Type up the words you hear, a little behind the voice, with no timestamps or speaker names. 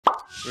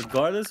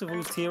Regardless of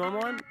whose team I'm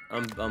on,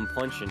 I'm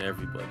punching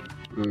everybody.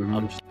 Mm-hmm.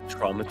 I'm just a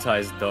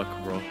traumatized duck,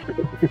 bro.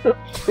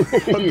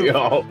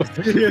 Yo.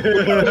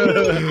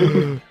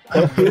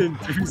 I've been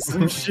through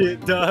some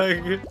shit,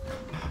 dog.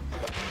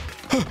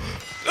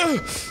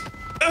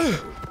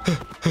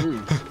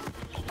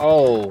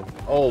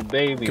 Oh,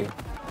 baby.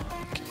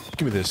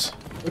 Give me this.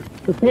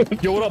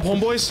 Yo, what up,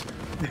 homeboys?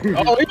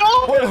 Oh, yo!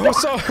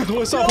 What's up,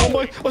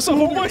 homeboy? What's up,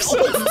 homeboy?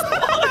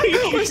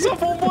 What's up,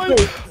 homeboy?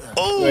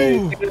 Oh!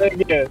 Wait,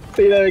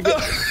 say that again.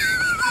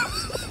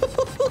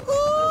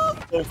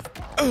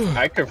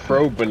 I can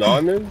throw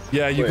bananas?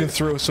 Yeah, you can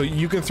throw. So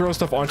you can throw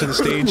stuff onto the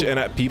stage and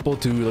at people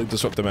to like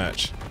disrupt the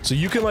match. So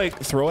you can like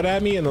throw it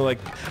at me and they're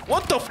like,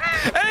 "What the?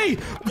 Hey!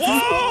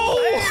 Whoa!"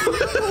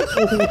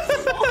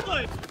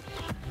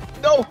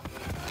 No!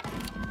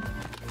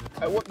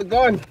 I want the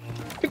gun.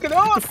 Pick it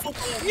up!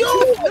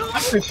 Yo!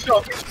 I've been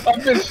shot.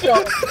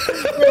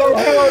 Yo,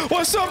 help.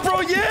 What's up, bro?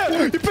 Yeah!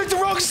 You picked the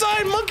wrong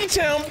side, Monkey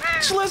Town!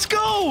 So let's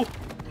go!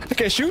 I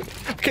can't shoot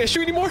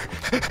anymore.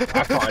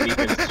 I can't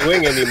even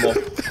swing anymore.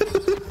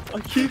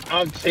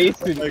 I'm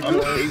chasing this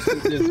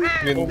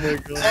Oh my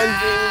god.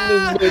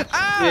 I'm this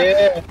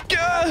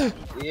bitch.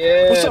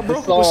 Yeah. What's up,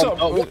 bro? What's up?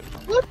 Oh, what?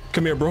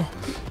 Come here, bro.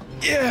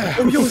 Yeah!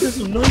 Oh, yo, there's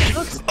some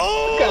nunchucks.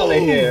 Oh! Get out of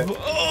here.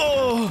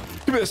 Oh!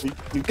 Give me this.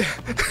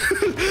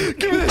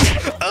 Give me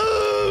this.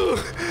 Oh!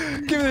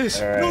 Give me this.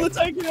 Right. No, let's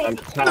take it out. I'm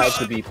tired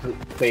to be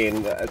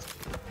playing that.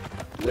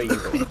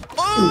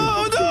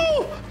 Oh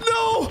no!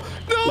 No!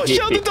 No!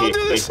 Sheldon, don't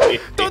do this!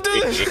 Don't do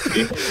this!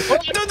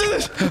 Don't do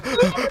this!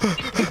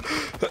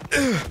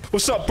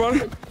 What's up, bro?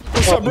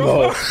 What's up,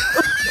 bro?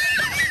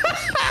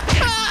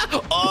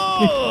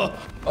 Oh!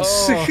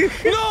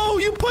 No!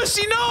 You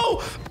pussy!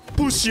 No!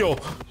 Pussy!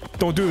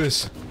 Don't do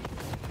this.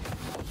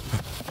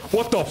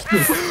 What the?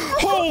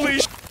 Holy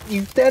sh!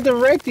 He's dead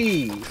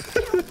already.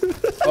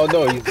 Oh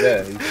no, he's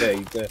there.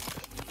 Take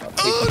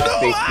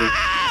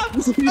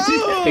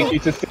you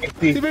to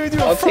safety. You made me do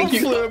a I'll front take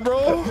you. flip,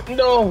 bro.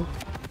 No.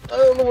 I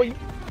don't know what you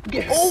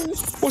get. Oh!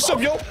 What's up,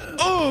 yo?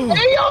 Oh!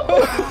 Hey, yo!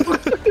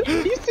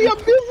 You see I'm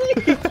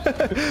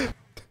busy?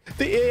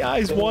 The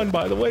AI's won,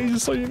 by the way,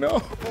 just so you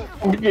know.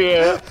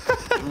 Yeah.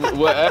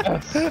 What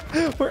else?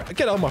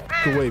 Get out of my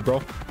fucking way,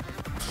 bro.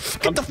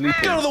 Get the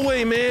fuck out of the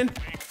way, man.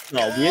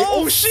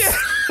 Oh, shit.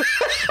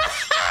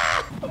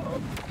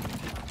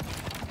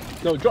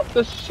 No, drop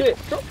the shit.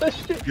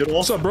 Get off.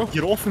 What's up, bro?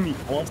 Get off of me.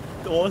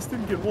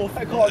 Austin, get off.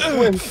 I can't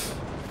swim.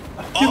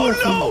 Oh,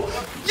 no.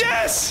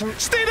 Yes.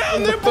 Stay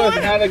down there, boy.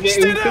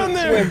 Stay down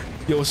there.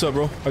 Yo, what's up,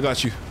 bro? I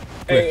got you.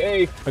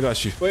 Hey. I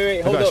got you.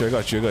 Wait, hold up. I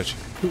got you.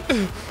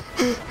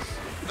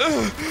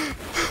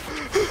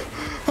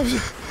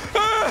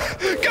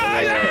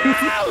 God,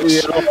 ouch!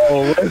 Yo,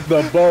 where's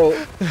the boat?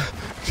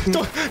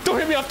 Don't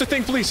hit me off the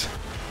thing, please.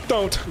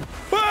 Don't.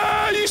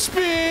 Ah, you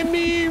spin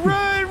me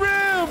right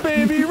round,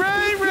 baby,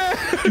 right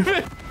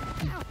round.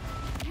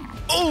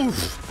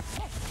 Oof.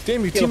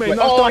 Damn, your teammate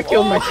knocked Oh, off. I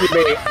killed my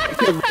teammate.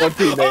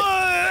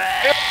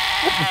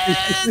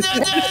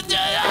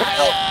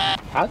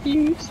 How do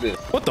you use this?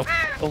 What the?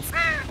 Oh shit.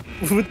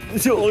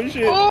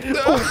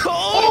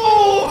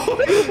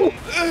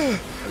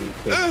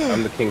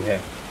 I'm the king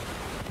here.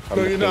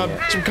 No, you're not.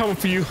 I'm coming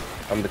for you.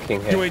 I'm the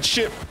king here. You ain't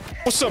shit.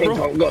 What's up, bro?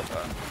 Go.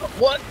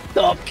 What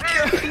the?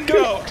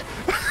 Go.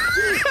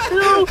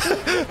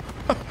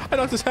 I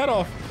knocked his head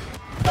off.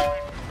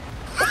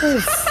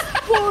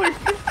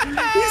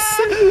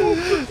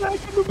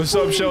 What's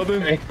up,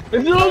 Sheldon?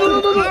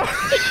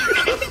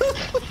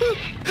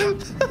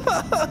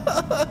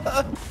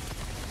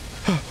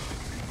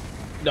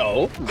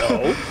 No.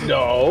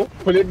 No.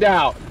 Put it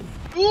down.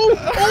 Ooh,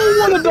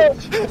 what a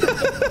dodge!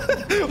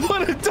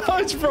 What a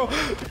dodge, bro!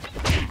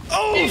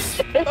 Oh!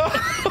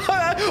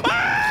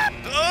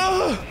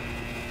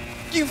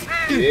 You.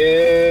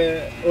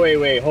 Yeah.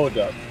 Wait, hold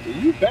up. Are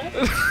you back?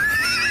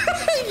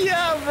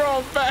 Yeah,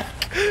 bro,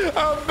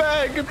 I'm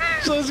back.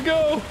 Let's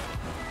go.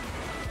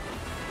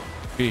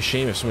 It'd be a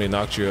shame if somebody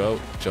knocked you out,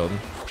 Sheldon.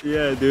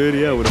 Yeah, dude.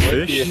 Yeah, with a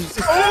fish.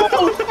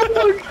 Oh,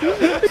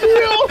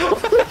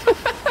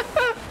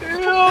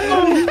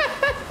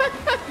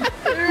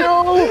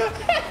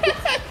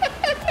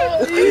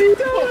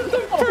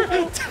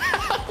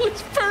 That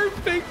was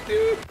perfect,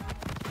 dude.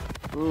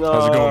 No.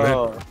 How's it going, man?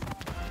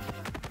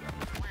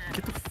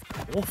 Get the f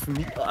off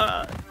me.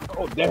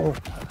 Oh, damn.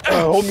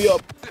 Hold me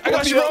up. I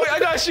got you, bro. I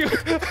got you.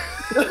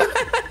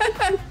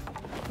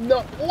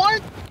 No,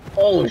 what?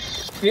 Oh,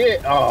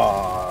 shit.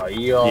 Oh,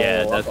 yo.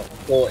 Yeah, that's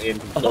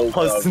important.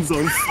 Austin's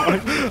on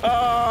fire.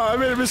 I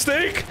made a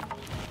mistake.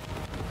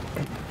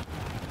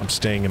 I'm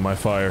staying in my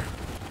fire.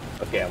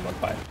 Okay, I'm on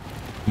fire.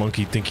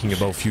 Monkey thinking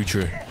about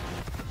future.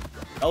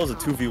 That was a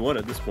 2v1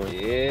 at this point.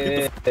 Yeah.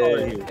 Get the f out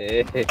of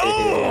here.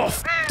 Oh,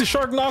 the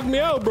shark knocked me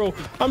out, bro.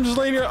 I'm just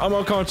laying here. I'm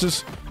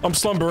unconscious. I'm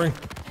slumbering.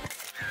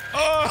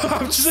 Oh,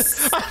 I'm in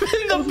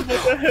the.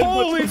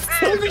 Holy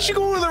fuck! Look at you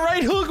going with the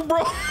right hook,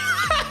 bro.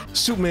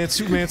 Suit man.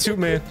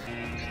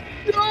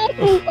 No,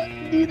 I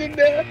needed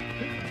that.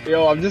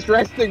 Yo, I'm just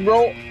resting,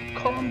 bro.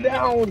 Calm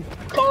down.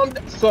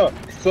 Sir.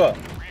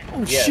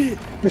 Oh shit.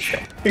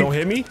 Don't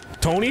hit me.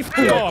 Tony, fuck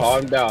Yo, off.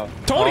 calm down.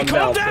 Tony,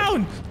 calm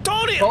down.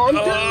 Tony. Calm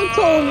down,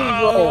 Tony,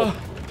 bro.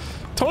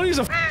 Tony's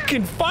a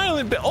fucking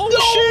violent bit. Oh,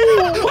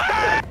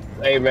 shit.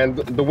 Hey, man,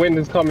 the wind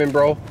is coming,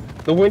 bro.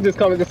 The wind is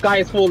coming. The sky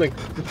is falling.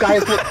 The sky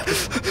is falling.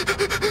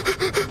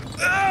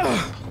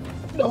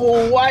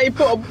 No, why you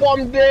put a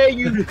bomb there,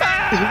 you...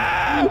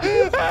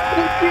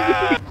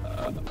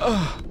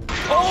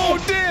 Oh,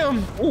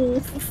 damn. Oh,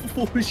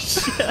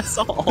 shit. I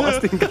saw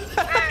Austin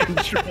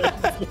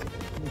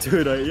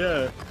Dude,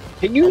 yeah.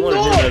 Can you I want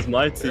not? him as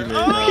my teammate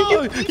now.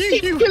 Oh, You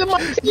keep killing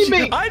my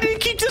teammate. I didn't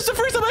keep this the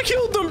first time I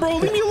killed them, bro.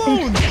 Leave me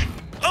alone.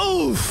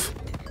 Oof.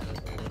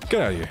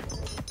 Get out of here.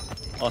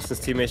 Austin's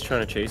teammate's trying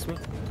to chase me.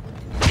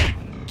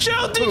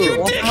 Chill, did you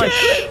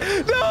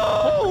dickhead?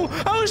 No!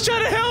 I was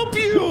trying to help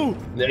you!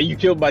 Yeah, you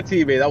killed my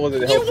teammate. That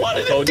wasn't helpful. You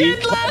wanted Tony,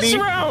 it dead last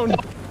Tony. round!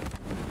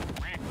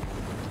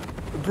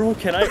 Bro,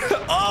 can I...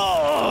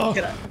 Oh!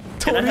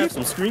 Can I have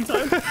some screen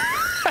time? Can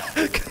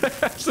I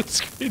have some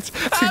screens?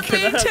 I've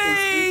been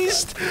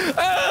tased!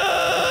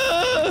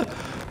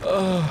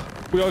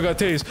 We all got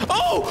tased.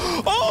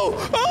 Oh! Oh!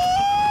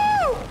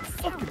 Oh!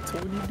 Fucking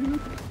Tony,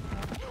 dude.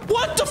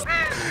 What the f?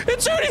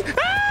 It's already.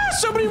 Ah!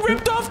 Somebody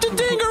ripped off the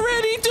thing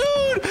already,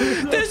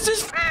 dude! This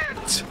is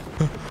f***ed!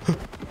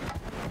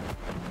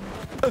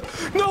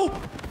 No!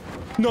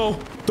 No!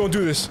 Don't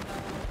do this!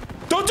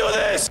 Don't do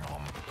this!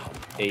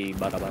 Hey,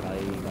 bada bada,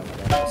 hey, bada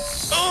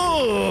bada.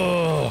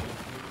 Oh!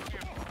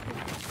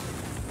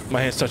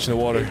 My hand's touching the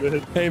water.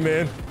 Hey,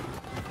 man.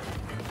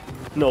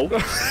 No.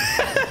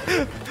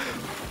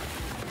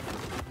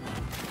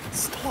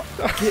 Stop.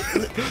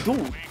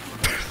 Dude.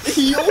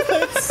 Yo,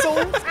 that's so...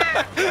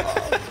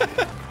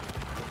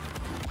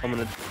 I'm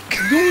gonna...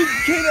 Dude,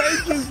 can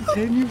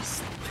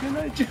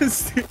I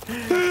just...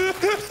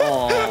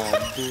 Oh,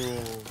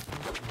 bro.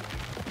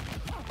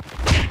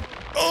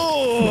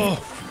 Oh!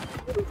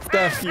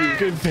 That's you.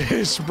 Good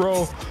fish,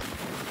 bro.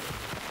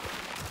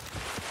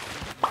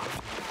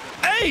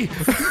 Hey!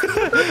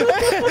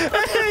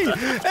 Hey!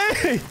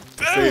 Hey!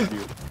 Saved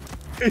you.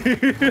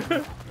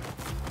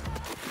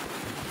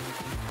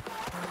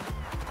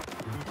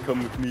 Come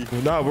with me.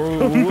 Nah,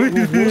 bro.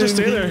 We'll just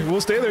stay there.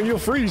 We'll stay there and you'll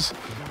freeze.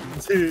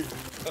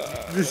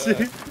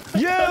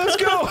 Yeah, let's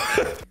go!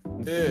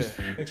 Yeah,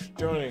 thanks for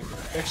joining.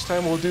 Next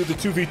time we'll do the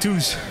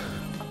 2v2s.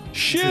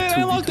 Shit,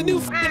 I unlocked a new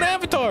fucking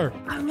avatar!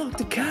 I unlocked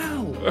the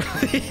cow!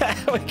 Yeah,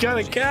 we got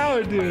a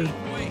cow, dude.